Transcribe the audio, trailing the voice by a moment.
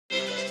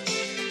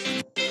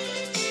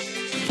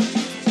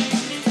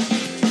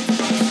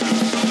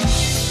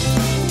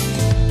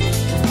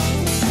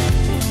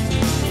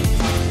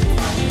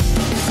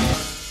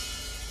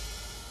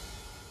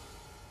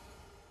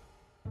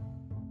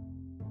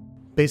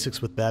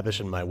Basics with Babish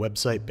and my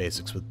website,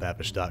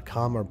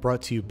 basicswithbabish.com, are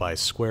brought to you by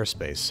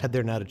Squarespace. Head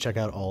there now to check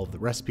out all of the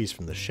recipes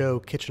from the show,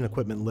 kitchen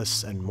equipment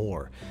lists, and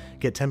more.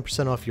 Get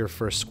 10% off your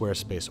first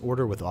Squarespace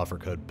order with offer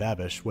code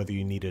Babish, whether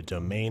you need a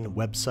domain,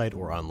 website,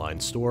 or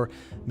online store.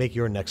 Make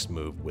your next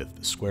move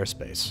with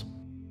Squarespace.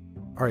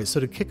 Alright, so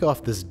to kick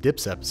off this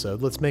dips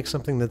episode, let's make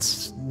something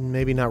that's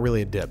maybe not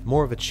really a dip,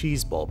 more of a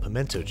cheese ball,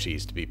 pimento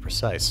cheese to be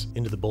precise.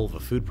 Into the bowl of a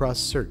food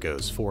processor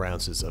goes 4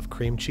 ounces of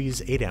cream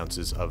cheese, 8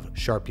 ounces of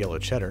sharp yellow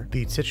cheddar,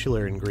 the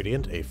titular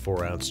ingredient, a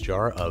 4-ounce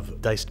jar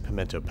of diced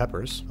pimento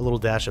peppers, a little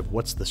dash of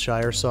What's the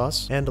Shire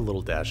sauce, and a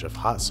little dash of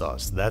hot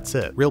sauce. That's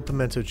it. Real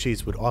pimento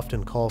cheese would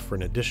often call for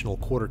an additional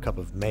 1/4 cup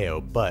of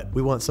mayo, but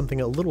we want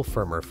something a little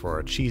firmer for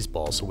our cheese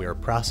ball, so we are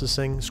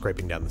processing,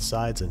 scraping down the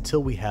sides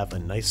until we have a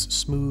nice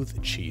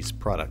smooth cheese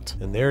product.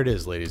 And there it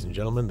is, ladies and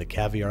gentlemen, the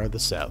caviar of the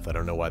South. I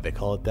don't know why they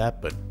call it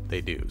that, but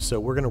they do. So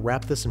we're going to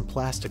wrap this in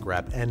plastic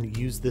wrap and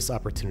use this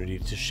opportunity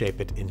to shape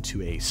it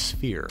into a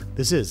sphere.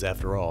 This is,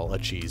 after all, a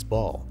cheese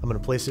ball. I'm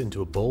going to place it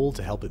into a bowl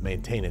to help it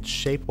maintain its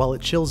shape while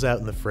it chills out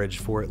in the fridge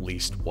for at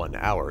least 1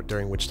 hour,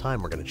 during which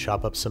time we're going to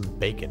chop up some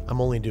bacon. I'm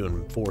only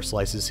doing 4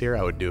 slices here.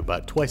 I would do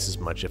about twice as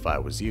much if I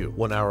was you.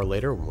 1 hour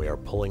later, when we are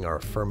pulling our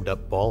firmed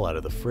up ball out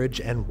of the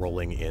fridge and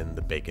rolling in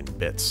the bacon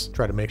bits.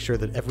 Try to make sure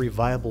that every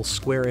viable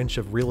square inch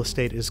of real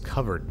estate is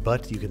covered,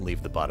 but you can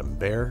leave the bottom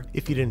bare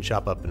if you didn't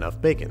chop up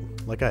enough bacon,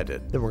 like I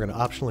did. Then we're going to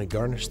optionally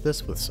garnish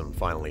this with some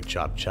finely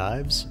chopped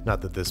chives. Not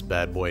that this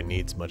bad boy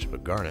needs much of a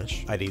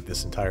garnish. I'd eat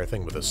this entire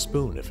thing with a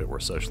spoon if it were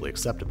socially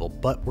acceptable,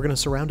 but we're going to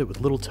surround it with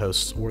little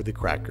toasts or the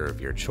cracker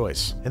of your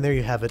choice. And there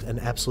you have it, an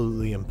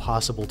absolutely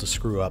impossible to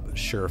screw up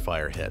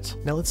surefire hit.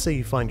 Now let's say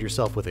you find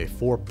yourself with a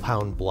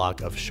 4-pound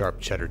block of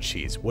sharp cheddar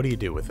cheese. What do you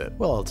do with it?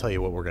 Well, I'll tell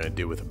you what we're going to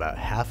do with about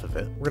half of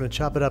it. We're going to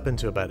chop it up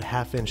into about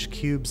 1/2-inch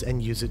cubes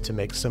and use it to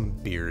make some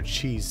beer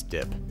cheese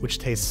dip, which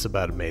tastes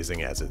about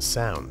amazing as it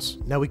sounds.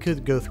 Now we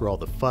could go through all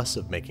the fuss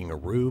of making a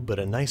roux, but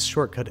a nice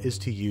shortcut is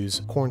to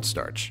use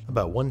cornstarch.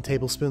 About 1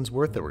 tablespoon's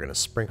worth that we're going to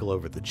sprinkle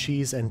over the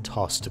cheese and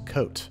toss to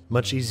coat.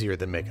 Much easier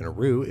than making a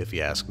roux if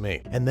you ask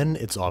me. And then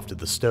it's off to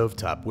the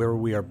stovetop, where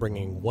we are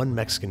bringing 1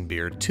 Mexican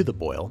beer to the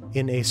boil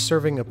in a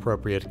serving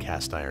appropriate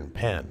cast iron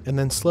pan, and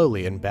then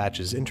slowly in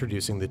batches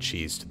introducing the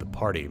cheese to the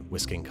party,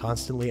 whisking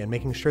constantly and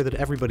making sure that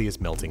everybody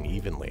is melting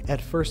evenly.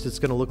 At first it's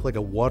going to look like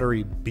a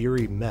watery,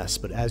 beery mess,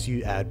 but as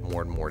you add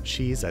more and more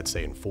cheese, I'd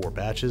say in 4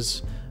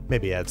 batches,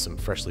 maybe add some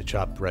freshly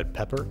chopped red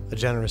pepper, a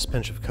generous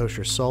pinch of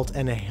kosher salt,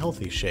 and a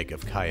healthy shake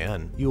of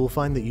cayenne, you will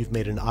find that you've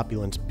made an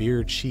opulent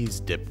beer cheese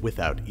dip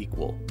without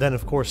equal. Then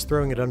of course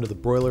throwing it under the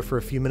broiler for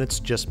a few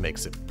minutes just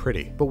makes it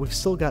pretty. But we've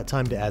still got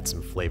time to add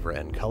some flavor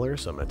and color,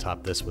 so I'm going to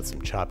top this with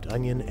some chopped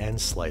onion and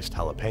sliced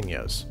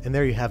jalapenos. And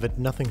there you have it,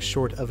 nothing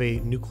short of a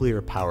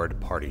nuclear-powered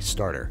party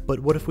starter. But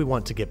what if we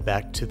want to get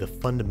back to the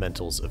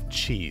fundamentals of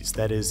cheese,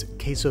 that is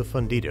queso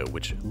fundido,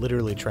 which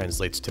literally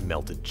translates to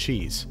melted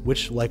cheese,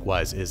 which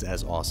likewise is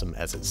as awesome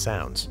as it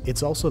sounds.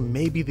 It's also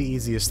maybe the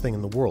easiest thing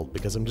in the world,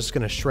 because I'm just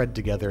going to shred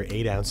together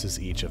 8 ounces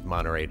each of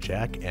Monterey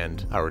Jack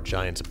and our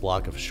giant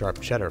block of sharp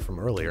cheddar from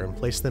earlier and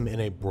place them in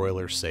a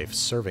broiler-safe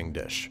serving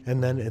dish.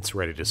 And then it's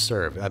ready to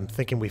serve. I'm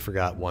thinking we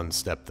forgot one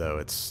step though.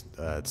 It's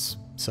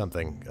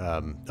something.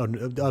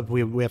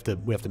 We have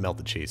to melt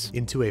the cheese.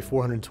 Into a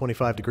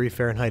 425-degree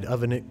Fahrenheit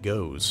oven it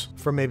goes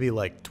for maybe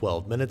like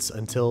 12 minutes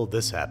until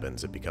this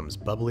happens. It becomes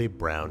bubbly,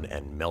 brown,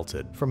 and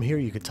melted. From here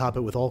you could top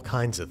it with all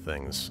kinds of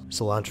things.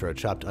 Cilantro,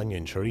 chopped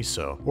onion,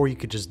 chorizo, or you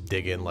could just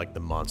dig in like the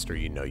monster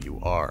you know you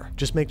are.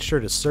 Just make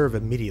sure to serve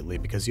immediately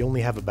because you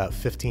only have about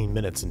 15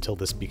 minutes until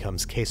this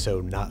becomes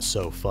queso not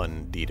so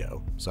fun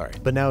dito. Sorry.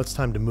 But now it's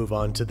time to move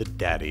on to the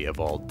daddy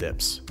of all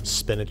dips,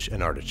 spinach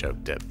and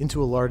artichoke dip.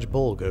 Into a large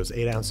bowl goes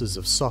 8 ounces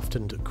of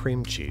softened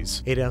cream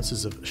cheese, 8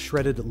 ounces of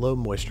shredded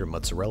low-moisture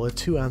mozzarella,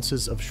 2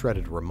 ounces of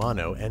shredded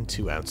Romano, and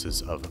 2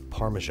 ounces of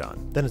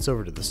Parmesan. Then it's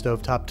over to the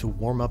stovetop to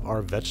warm up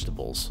our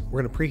vegetables.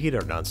 We're going to preheat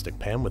our nonstick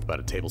pan with about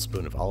a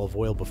tablespoon of olive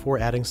oil before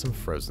adding some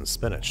frozen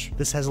spinach.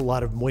 This has a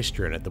lot of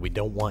moisture in it that we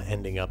don't want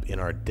ending up in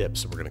our dip,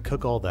 so we're going to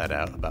cook all that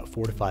out about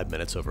 4 to 5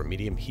 minutes over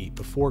medium heat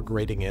before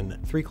grating in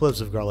 3 cloves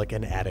of garlic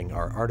and adding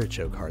our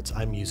artichoke hearts.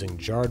 I'm using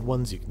jarred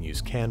ones, you can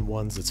use canned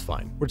ones, it's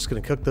fine. We're just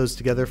going to cook those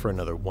together for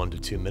another 1 to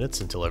 2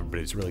 minutes until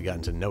everybody's really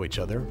gotten to know each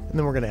other, and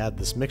then we're going to add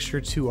this mixture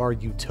to our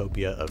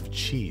utopia of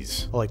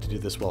cheese. I like to do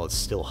this while it's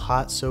still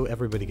hot so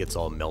everybody gets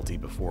all melty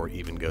before it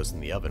even goes in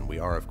the oven. We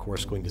are of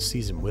course going to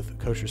season with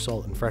kosher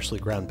salt and freshly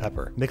ground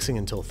pepper, mixing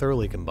until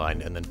thoroughly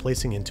combined and then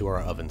placing into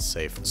our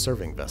oven-safe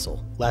serving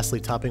vessel. Lastly,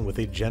 topping with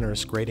a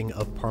generous grating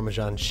of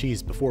Parmesan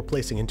cheese before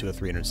placing into a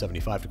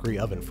 375-degree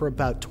oven for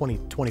about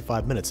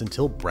 20-25 minutes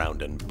until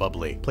browned and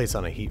bubbly. Place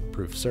on a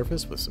heat-proof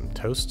surface with some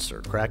toasts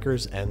or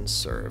crackers and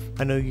serve.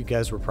 I know you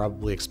guys were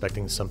probably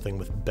expecting something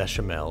with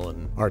bechamel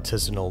and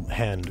artisanal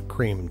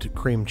hand-creamed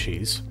cream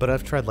cheese, but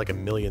I've tried like a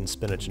million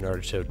spinach and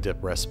artichoke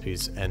dip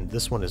recipes, and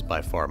this one is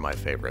by far my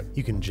favorite.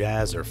 You can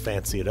jazz or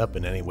fancy it up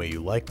in any way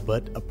you like,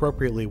 but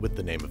appropriately with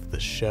the name of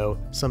this show,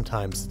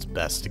 sometimes it's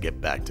best to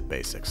get back to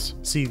basics.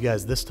 See you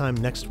guys this time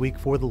next week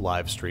for the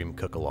live stream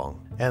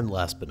cook-along. And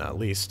last but not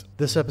least,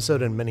 this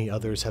episode and many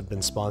others have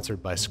been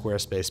sponsored by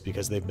Squarespace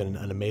because they've been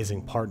an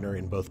amazing partner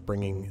in both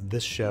bringing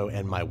this show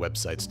and my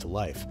websites to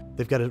life.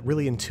 They've got a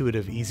really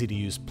intuitive,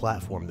 easy-to-use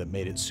platform that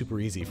made it super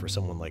easy for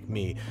someone like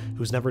me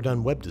who's never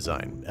done web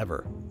design,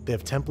 ever. They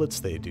have templates,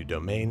 they do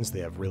domains, they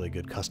have really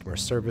good customer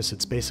service.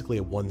 It's basically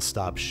a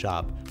one-stop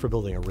shop for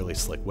building a really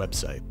slick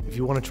website. If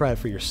you want to try it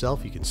for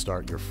yourself, you can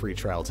start your free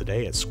trial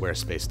today at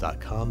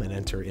squarespace.com and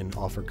enter in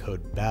offer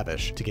code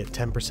Babish to get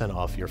 10%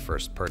 off your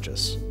first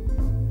purchase.